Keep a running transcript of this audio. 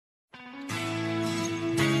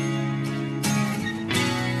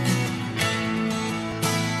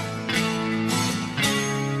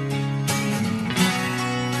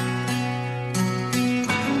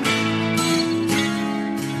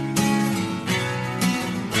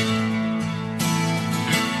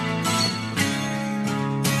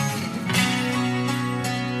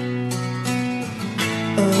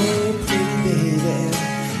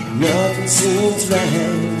nothing seems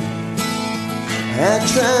right. I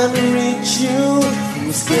tried to reach you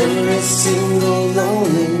almost every single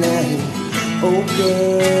lonely night. Oh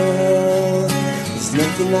girl, there's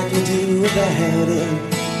nothing I can do about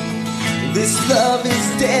it. This love is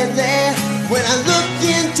deadly. When I look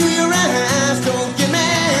into your eyes, don't give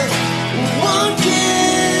me one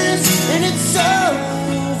kiss and it's over.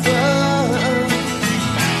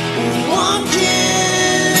 One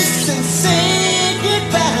kiss and say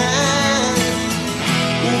goodbye.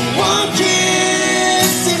 One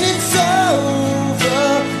kiss and it's over.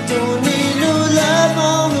 Don't need no love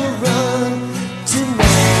on the run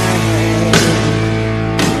tonight.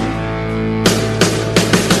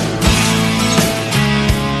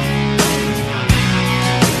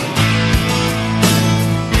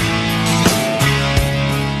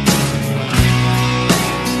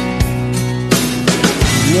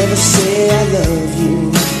 You never say I love you.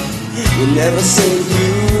 You never say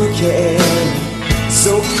you care.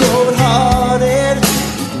 So cold-hearted,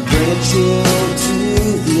 you bring a chill to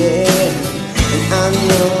the air. And I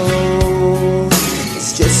know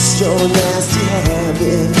it's just your nasty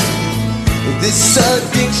habit. This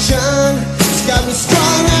addiction has got me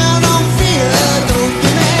strung out on fear. Don't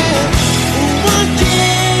give me one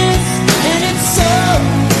kiss and it's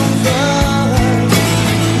over.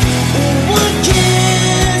 One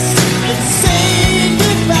kiss and say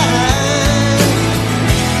goodbye.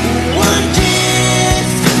 One kiss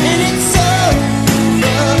and it's over.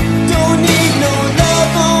 Don't need no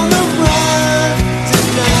love on the run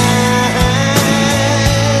tonight.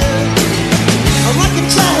 I'm like a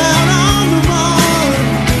child on the run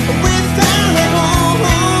without a home.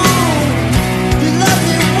 You love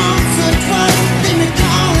me once or twice, then you're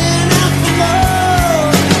calling out for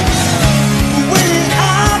love. But when it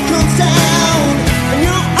all comes down and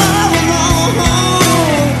you're all alone,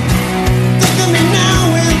 think of me now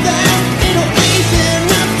and then, it'll ease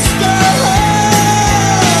enough to start.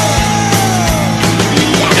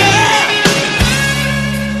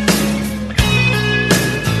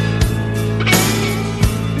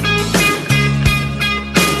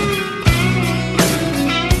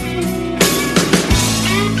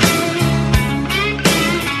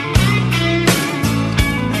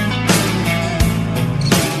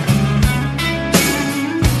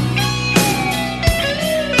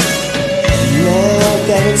 Now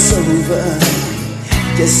that it's over,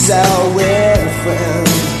 guess I'll wear a frown.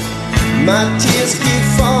 My tears keep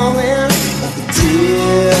falling like the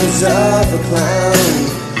tears of a clown.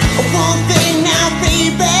 One thing now,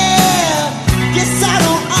 baby,